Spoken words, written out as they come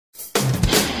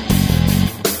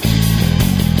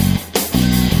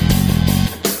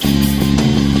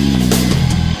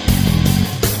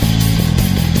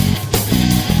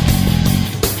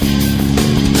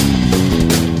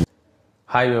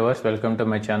Hi viewers, welcome to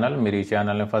my channel. మీరు ఈ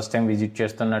ఛానల్ని ఫస్ట్ టైం విజిట్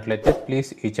చేస్తున్నట్లయితే ప్లీజ్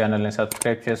ఈ ఛానల్ని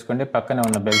సబ్స్క్రైబ్ చేసుకోండి. పక్కనే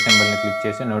ఉన్న బెల్ సింబల్ని క్లిక్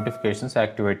చేసి నోటిఫికేషన్స్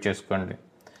యాక్టివేట్ చేసుకోండి.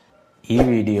 ఈ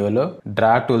వీడియోలో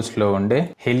డ్రా టూల్స్లో ఉండే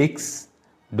helix,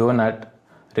 donut,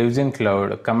 revision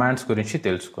cloud commands గురించి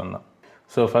తెలుసుకుందాం.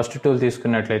 సో ఫస్ట్ టూల్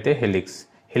తీసుకున్నట్లయితే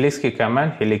హెలిక్స్కి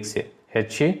కమాండ్ హెలిక్సే,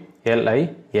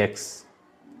 HELIX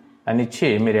అని ఇచ్చి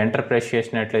మీరు ఎంటర్ ప్రెస్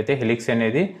చేసినట్లయితే హెలిక్స్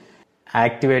అనేది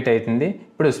యాక్టివేట్ అవుతుంది.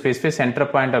 ఇప్పుడు specific centre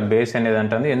point of base అనేది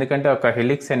అంటుంది, ఎందుకంటే ఒక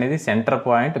హెలిక్స్ అనేది centre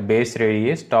point, base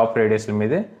radius, top రేడియస్ల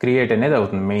మీద క్రియేట్ అనేది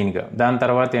అవుతుంది మెయిన్గా. దాని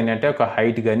తర్వాత ఏంటంటే ఒక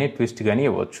హైట్ కానీ ట్విస్ట్ కానీ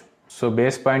ఇవ్వచ్చు. సో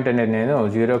బేస్ పాయింట్ అనేది నేను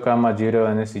 0,0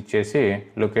 అనేసి ఇచ్చేసి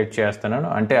లొకేట్ చేస్తున్నాను,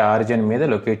 అంటే ఆరిజిన్ మీద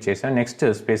లొకేట్ చేశాను. నెక్స్ట్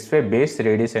స్పెసిఫై బేస్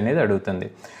రేడియస్ అనేది అడుగుతుంది.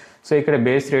 సో ఇక్కడ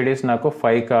బేస్ రేడియస్ నాకు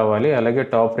 5 కావాలి, అలాగే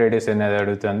టాప్ రేడియస్ అనేది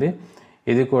అడుగుతుంది.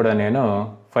 ఇది కూడా నేను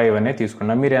 5 అనేది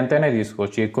తీసుకున్నాను. మీరు ఎంతైనా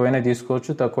తీసుకోవచ్చు, ఎక్కువైనా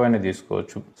తీసుకోవచ్చు, తక్కువైనా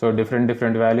తీసుకోవచ్చు. సో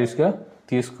డిఫరెంట్ వాల్యూస్గా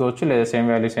తీసుకోవచ్చు, లేదా సేమ్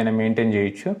వాల్యూస్ అయినా మెయింటైన్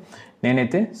చేయొచ్చు.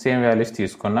 నేనైతే సేమ్ వాల్యూస్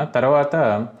తీసుకున్నా. తర్వాత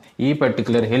ఈ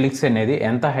పర్టికులర్ హెలిక్స్ అనేది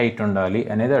ఎంత హైట్ ఉండాలి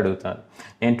అనేది అడుగుతాను.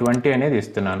 నేను 20 అనేది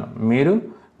ఇస్తున్నాను. మీరు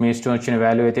మీ ఇష్టం వచ్చిన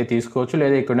వాల్యూ అయితే తీసుకోవచ్చు,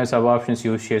 లేదా ఇక్కడ సబ్ ఆప్షన్స్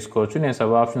యూజ్ చేసుకోవచ్చు. నేను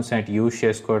సబ్ ఆప్షన్స్ అయితే యూజ్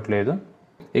చేసుకోవట్లేదు.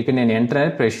 ఇక్కడ నేను ఎంటర్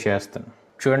అనేది ప్రెస్ చేస్తాను.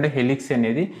 చూడండి, హెలిక్స్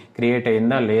అనేది క్రియేట్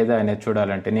అయిందా లేదా అనేది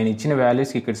చూడాలంటే నేను ఇచ్చిన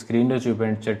వాల్యూస్కి ఇక్కడ స్క్రీన్లో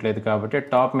చూపించట్లేదు కాబట్టి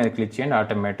టాప్ మీద క్లిక్ చేయండి,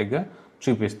 ఆటోమేటిక్గా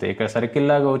చూపిస్తాయి. ఇక్కడ సర్కిల్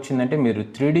లాగా వచ్చిందంటే మీరు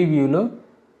 3D వ్యూలో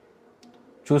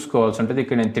చూసుకోవాల్సి ఉంటుంది.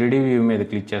 ఇక్కడ నేను 3D వ్యూ మీద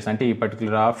క్లిక్ చేస్తాను. అంటే ఈ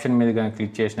పర్టికులర్ ఆప్షన్ మీద కనుక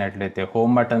క్లిక్ చేసినట్లయితే,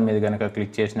 హోమ్ బటన్ మీద కనుక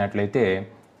క్లిక్ చేసినట్లయితే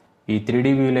ఈ 3D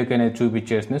వ్యూలోకి అనేది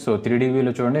చూపించేస్తుంది. సో 3D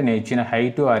వ్యూలో చూడండి, నేను ఇచ్చిన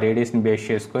హైట్ ఆ రేడియస్ని బేస్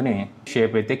చేసుకొని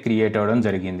షేప్ అయితే క్రియేట్ అవ్వడం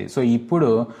జరిగింది. సో ఇప్పుడు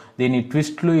దీని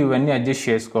ట్విస్ట్లు ఇవన్నీ అడ్జస్ట్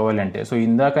చేసుకోవాలంటే, సో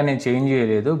ఇందాక నేను చేంజ్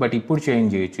చేయలేదు, బట్ ఇప్పుడు చేంజ్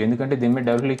చేయొచ్చు. ఎందుకంటే దీని మీద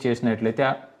డబుల్ క్లిక్ చేసినట్లయితే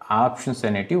ఆప్షన్స్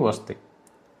అనేటివి వస్తాయి.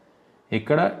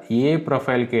 ఇక్కడ ఏ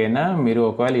ప్రొఫైల్కి అయినా మీరు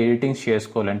ఒకవేళ ఎడిటింగ్స్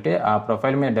చేసుకోవాలంటే ఆ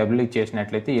ప్రొఫైల్ మీద డబుల్ క్లిక్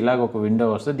చేసినట్లయితే ఇలాగ ఒక విండో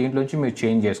వస్తుంది. దీంట్లోంచి మీరు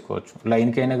చేంజ్ చేసుకోవచ్చు.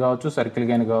 లైన్కి అయినా కావచ్చు,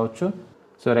 సర్కిల్కి అయినా కావచ్చు,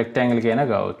 సో రెక్టాంగిల్కి అయినా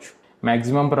కావచ్చు.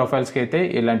 మ్యాక్సిమం ప్రొఫైల్స్కి అయితే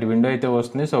ఇలాంటి విండో అయితే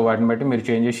వస్తుంది. సో వాటిని బట్టి మీరు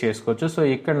చేంజెస్ చేసుకోవచ్చు. సో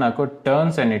ఇక్కడ నాకు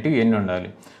టర్న్స్ అనేటివి ఎన్ని ఉండాలి?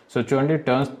 సో చూడండి,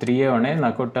 టర్న్స్ 3 ఉన్నాయి.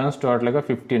 నాకు టర్న్స్ టోటల్గా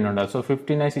 15 ఉండాలి. సో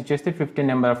 15 అనేసి ఇచ్చేస్తే 15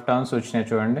 నెంబర్ ఆఫ్ టర్న్స్ వచ్చినాయి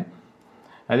చూడండి.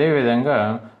 అదేవిధంగా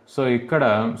సో ఇక్కడ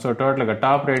సో టోటల్గా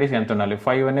టాప్ రేడియస్ ఎంత ఉండాలి?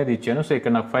 5 అనేది ఇచ్చాను. సో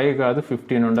ఇక్కడ నాకు 5 కాదు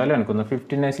 15 ఉండాలి అనుకుందాం.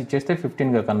 15 అనేసి ఇచ్చేస్తే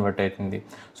 15గా కన్వర్ట్ అవుతుంది.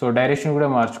 సో డైరెక్షన్ కూడా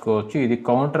మార్చుకోవచ్చు. ఇది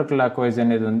కౌంటర్ క్లాక్ వైజ్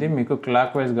అనేది ఉంది. మీకు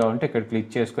క్లాక్ వైజ్ కావాలంటే ఇక్కడ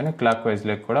క్లిక్ చేసుకొని క్లాక్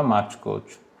వైజ్లోకి కూడా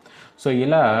మార్చుకోవచ్చు. సో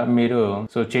ఇలా మీరు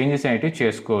సో చేంజెస్ అనేటివి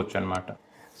చేసుకోవచ్చు అనమాట.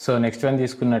 సో నెక్స్ట్ వన్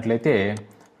తీసుకున్నట్లయితే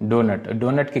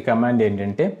డోనట్కి కమాండ్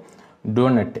ఏంటంటే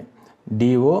డోనట్,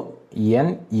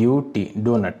 DONUT,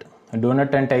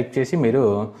 డోనట్ అని టైప్ చేసి మీరు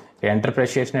ఎంటర్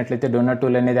ప్రెస్ చేసినట్లయితే డోనట్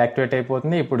టూల్ అనేది యాక్టివేట్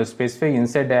అయిపోతుంది. ఇప్పుడు specify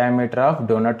inside diameter of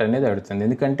donut అనేది అడుగుతుంది,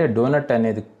 ఎందుకంటే డోనట్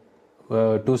అనేది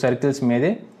 2 సర్కిల్స్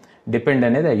మీదే డిపెండ్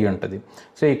అనేది అయ్యి ఉంటుంది.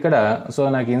 సో ఇక్కడ సో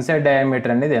నాకు ఇన్సైడ్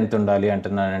డయామీటర్ అనేది ఎంత ఉండాలి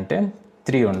అంటున్నానంటే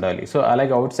 3 ఉండాలి. సో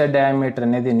అలాగే అవుట్ సైడ్ డయామీటర్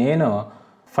అనేది నేను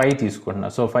 5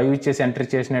 తీసుకుంటున్నాను. సో 5 ఇచ్చేసి ఎంటర్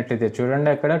చేసినట్లయితే చూడండి,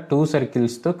 అక్కడ 2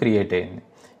 సర్కిల్స్తో క్రియేట్ అయింది.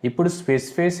 ఇప్పుడు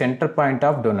specify centre point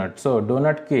of donut. So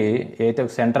డోనట్కి ఏదైతే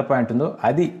సెంటర్ పాయింట్ ఉందో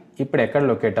అది ఇప్పుడు ఎక్కడ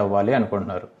లొకేట్ అవ్వాలి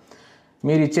అనుకుంటున్నారు.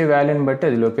 మీరు ఇచ్చే వాల్యూని బట్టి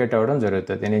అది లొకేట్ అవ్వడం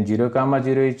జరుగుతుంది. నేను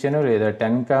 0,0 ఇచ్చాను, లేదా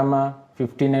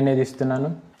 10,15 అనేది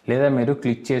ఇస్తున్నాను, లేదా మీరు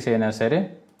క్లిక్ చేసి అయినా సరే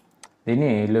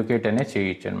దీన్ని లొకేట్ అనేది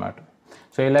చేయొచ్చు అనమాట.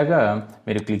 సో ఇలాగా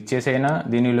మీరు క్లిక్ చేసైనా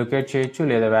దీన్ని లొకేట్ చేయొచ్చు,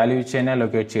 లేదా వాల్యూ ఇచ్చైనా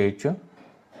లొకేట్ చేయొచ్చు.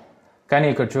 కానీ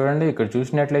ఇక్కడ చూడండి, ఇక్కడ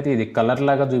చూసినట్లయితే ఇది కలర్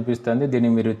లాగా చూపిస్తుంది. దీన్ని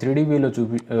మీరు 3D వ్యూలో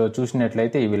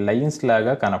చూసినట్లయితే ఇవి లైన్స్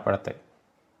లాగా కనపడతాయి.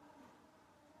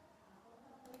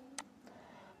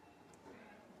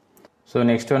 సో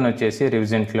నెక్స్ట్ వన్ వచ్చేసి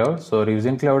revision cloud. So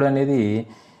revision cloud అనేది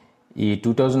ఈ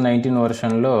 2019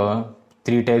 వర్షన్లో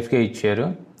 3 టైప్స్గా ఇచ్చారు.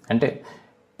 అంటే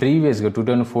ప్రీవియస్గా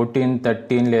 2014,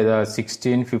 13 లేదా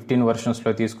 16, 15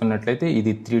 వర్షన్స్లో తీసుకున్నట్లయితే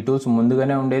ఇది 3 టూల్స్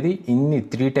ముందుగానే ఉండేది. ఇన్ని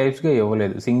 3 టైప్స్గా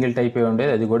ఇవ్వలేదు, సింగిల్ టైపే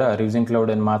ఉండేది. అది కూడా రివిజన్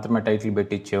క్లౌడ్ అని మాత్రమే టైటిల్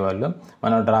పెట్టి ఇచ్చేవాళ్ళు.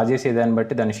 మనం డ్రా చేసేదాన్ని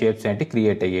బట్టి దాని షేప్స్ ఏంటి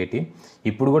క్రియేట్ అయ్యేటి.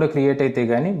 ఇప్పుడు కూడా క్రియేట్ అయితే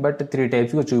కానీ బట్ 3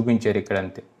 టైప్స్గా చూపించారు ఇక్కడ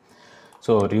అంతే.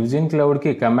 సో రివిజన్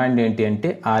క్లౌడ్కి కమాండ్ ఏంటి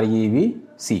అంటే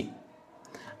REVC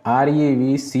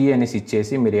అనేసి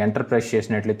ఇచ్చేసి మీరు ఎంటర్ ప్రెస్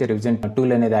చేసినట్లయితే రివిజన్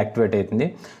టూల్ అనేది యాక్టివేట్ అవుతుంది.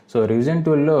 సో రివిజన్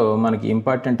టూల్లో మనకి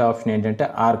ఇంపార్టెంట్ ఆప్షన్ ఏంటంటే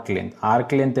ఆర్క్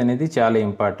లెంత్ అనేది చాలా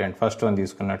ఇంపార్టెంట్. ఫస్ట్ వన్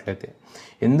తీసుకున్నట్లయితే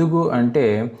ఎందుకు అంటే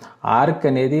ఆర్క్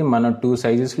అనేది మనం 2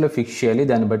 సైజెస్లో ఫిక్స్ చేయాలి,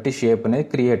 దాన్ని బట్టి షేప్ అనేది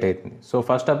క్రియేట్ అవుతుంది. So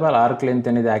first of all arc length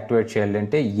అనేది యాక్టివేట్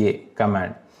చేయాలంటే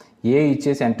కమాండ్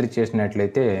ఇచ్చేసి ఎంటర్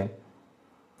చేసినట్లయితే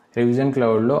రివిజన్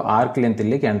క్లౌడ్లో ఆర్క్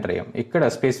లెంత్లోకి ఎంటర్ అయ్యాం. ఇక్కడ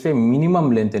స్పెసిఫై మినిమం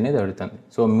లెంత్ అనేది అడుగుతుంది.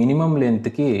 సో మినిమం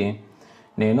లెంత్కి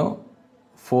నేను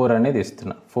 4 అనేది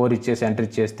ఇస్తున్నా. 4 ఇచ్చేసి ఎంటర్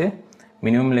చేస్తే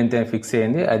మినిమం లెంత్ అనేది ఫిక్స్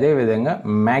అయ్యింది. అదేవిధంగా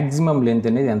మ్యాక్సిమం లెంత్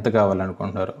అనేది ఎంత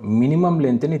కావాలనుకుంటున్నారు. మినిమం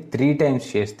లెంత్ని 3 times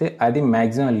చేస్తే అది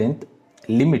మ్యాక్సిమం లెంత్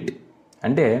లిమిట్.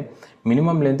 అంటే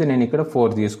మినిమం లెంత్ నేను ఇక్కడ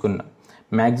 4 తీసుకున్నా,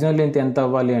 మ్యాక్సిమం లెంత్ ఎంత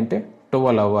అవ్వాలి అంటే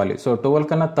 12 అవ్వాలి. సో 12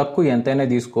 కన్నా తక్కువ ఎంతైనా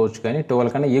తీసుకోవచ్చు, కానీ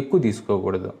 12 కన్నా ఎక్కువ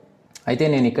తీసుకోకూడదు. అయితే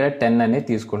నేను ఇక్కడ 10 అనేది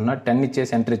తీసుకుంటున్నా. 10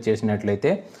 ఇచ్చేసి ఎంటర్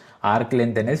చేసినట్లయితే ఆర్క్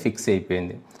లెంత్ అనేది ఫిక్స్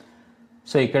అయిపోయింది.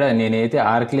 సో ఇక్కడ నేనైతే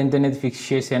ఆర్క్ లెంత్ అనేది ఫిక్స్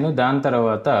చేశాను. దాని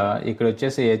తర్వాత ఇక్కడ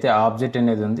వచ్చేసి అయితే ఆబ్జెక్ట్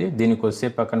అనేది ఉంది, దీనికి వస్తే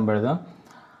పక్కన పెడదాం.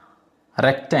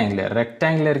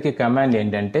 రెక్టాంగులర్కి కమాండ్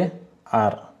ఏంటంటే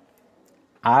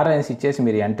ఆర్ అనేసి ఇచ్చేసి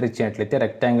మీరు ఎంటర్ ఇచ్చినట్లయితే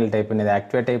రెక్టాంగిల్ టైప్ అనేది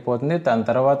యాక్టివేట్ అయిపోతుంది. దాని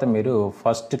తర్వాత మీరు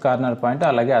ఫస్ట్ కార్నర్ పాయింట్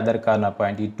అలాగే అదర్ కార్నర్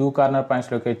పాయింట్, ఈ 2 కార్నర్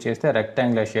పాయింట్స్ లొకేట్ చేస్తే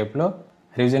రెక్టాంగులర్ షేప్లో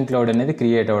రివిజన్ క్లౌడ్ అనేది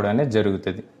క్రియేట్ అవ్వడం అనేది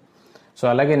జరుగుతుంది. సో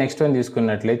అలాగే నెక్స్ట్ వన్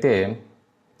తీసుకున్నట్లయితే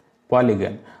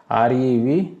పాలిగన్,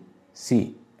 REVC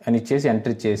అని ఇచ్చేసి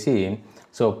ఎంటర్ చేసి,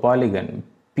 సో పాలిగన్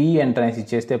P ఎంటర్ అనేసి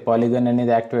ఇచ్చేస్తే పాలిగన్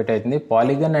అనేది యాక్టివేట్ అవుతుంది.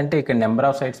 పాలిగన్ అంటే ఇక్కడ నెంబర్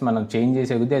ఆఫ్ సైట్స్ మనం చేంజ్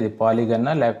చేసే కొద్దీ అది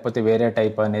పాలిగన్నా లేకపోతే వేరే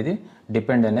టైప్ అనేది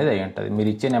డిపెండ్ అనేది అయి ఉంటుంది. మీరు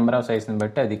ఇచ్చే నెంబర్ ఆఫ్ సైట్స్ని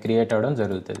బట్టి అది క్రియేట్ అవ్వడం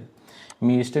జరుగుతుంది.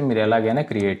 మీ ఇష్టం, మీరు ఎలాగైనా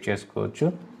క్రియేట్ చేసుకోవచ్చు.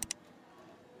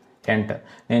 ఎంటర్.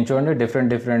 నేను చూడండి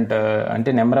డిఫరెంట్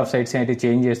అంటే నెంబర్ ఆఫ్ సైట్స్ అయితే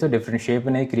చేంజ్ చేస్తూ డిఫరెంట్ షేప్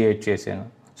అనేది క్రియేట్ చేశాను.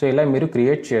 సో ఇలా మీరు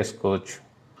క్రియేట్ చేసుకోవచ్చు.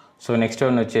 సో నెక్స్ట్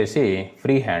వన్ వచ్చేసి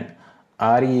free hand,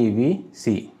 REVC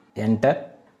enter.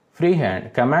 Free hand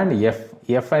command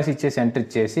F అని ఇచ్చేసి ఎంటర్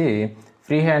చేసి,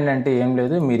 ఫ్రీ హ్యాండ్ అంటే ఏం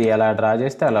లేదు, మీరు ఎలా డ్రా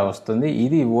చేస్తే అలా వస్తుంది.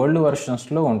 ఇది ఓల్డ్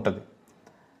వర్షన్స్లో ఉంటుంది.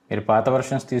 మీరు పాత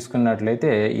వర్షన్స్ తీసుకున్నట్లయితే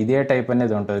ఇదే టైప్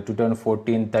అనేది ఉంటుంది.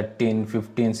 2014, 13,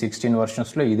 15, 16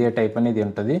 వర్షన్స్లో ఇదే టైప్ అనేది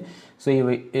ఉంటుంది. సో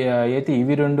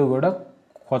ఇవి 2 కూడా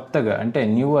కొత్తగా అంటే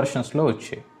న్యూ వర్షన్స్లో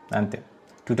వచ్చాయి అంతే.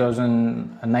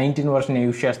 2019 వర్షన్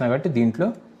యూజ్ చేస్తున్నా కాబట్టి దీంట్లో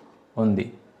ఉంది.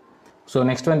 సో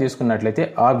నెక్స్ట్ వన్ తీసుకున్నట్లయితే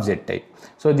ఆబ్జెక్ట్ టైప్.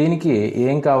 సో దీనికి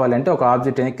ఏం కావాలంటే ఒక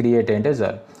ఆబ్జెక్ట్ అనేది క్రియేట్ అయితే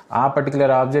చాలు. ఆ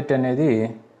పర్టికులర్ ఆబ్జెక్ట్ అనేది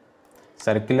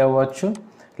సర్కిల్ అవ్వచ్చు,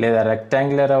 లేదా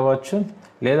రెక్టాంగులర్ అవ్వచ్చు,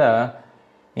 లేదా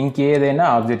ఇంకేదైనా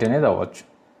ఆబ్జెక్ట్ అనేది అవ్వచ్చు.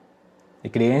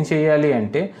 ఇక్కడ ఏం చేయాలి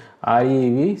అంటే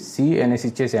REVC అనేసి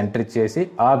ఇచ్చేసి ఎంటర్ చేసి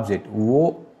ఆబ్జెక్ట్ O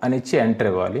అని ఇచ్చి ఎంటర్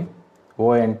ఇవ్వాలి. O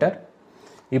enter.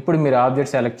 ఇప్పుడు మీరు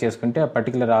ఆబ్జెక్ట్ సెలెక్ట్ చేసుకుంటే ఆ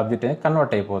పర్టికులర్ ఆబ్జెక్ట్ అనేది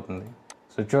కన్వర్ట్ అయిపోతుంది.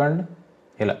 సో చూడండి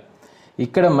ఇలా.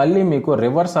 ఇక్కడ మళ్ళీ మీకు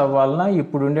రివర్స్ అవ్వాలన్నా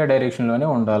ఇప్పుడు ఉండే డైరెక్షన్లోనే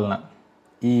ఉండాలన్నా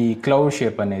ఈ క్లౌడ్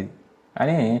షేప్ అనేది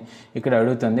అని ఇక్కడ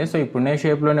అడుగుతుంది. సో ఇప్పుడునే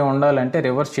షేప్లోనే ఉండాలంటే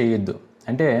రివర్స్ చేయొద్దు.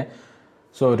 అంటే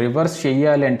సో రివర్స్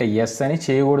చేయాలి అంటే ఎస్ అని,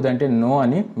 చేయకూడదు అంటే నో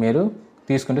అని మీరు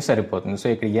తీసుకుంటే సరిపోతుంది. సో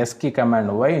ఇక్కడ ఎస్కి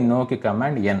కమాండ్ Y, నోకి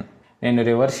కమాండ్ N. నేను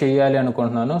రివర్స్ చేయాలి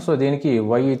అనుకుంటున్నాను. సో దీనికి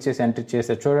Y ఇచ్చేసి ఎంటర్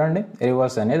చేస్తే చూడండి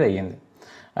రివర్స్ అనేది అయ్యింది.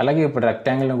 అలాగే ఇప్పుడు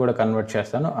రెక్టాంగిల్ని కూడా కన్వర్ట్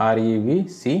చేస్తాను.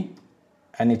 REVC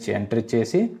అని ఎంటర్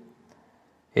చేసి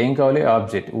ఏం కావాలి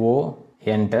object O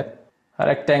enter.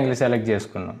 Rectangle select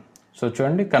చేసుకున్నాం. సో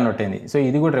చూడండి కన్వర్ట్ అయింది. సో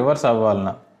ఇది కూడా రివర్స్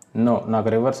అవ్వాలన్నా నో, నాకు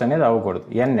రివర్స్ అనేది అవ్వకూడదు,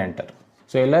 N ఎంటర్.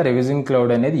 సో ఇలా రివిజన్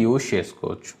క్లౌడ్ అనేది యూజ్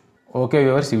చేసుకోవచ్చు. ఓకే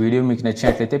వ్యూవర్స్, ఈ వీడియో మీకు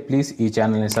నచ్చినట్లయితే ప్లీజ్ ఈ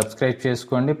ఛానల్ని సబ్స్క్రైబ్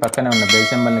చేసుకోండి. పక్కనే ఉన్న బెల్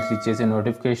సింబల్ని క్లిక్ చేసి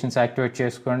నోటిఫికేషన్స్ యాక్టివేట్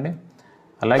చేసుకోండి.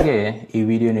 అలాగే ఈ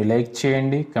వీడియోని లైక్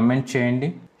చేయండి, కమెంట్ చేయండి,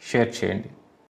 షేర్ చేయండి.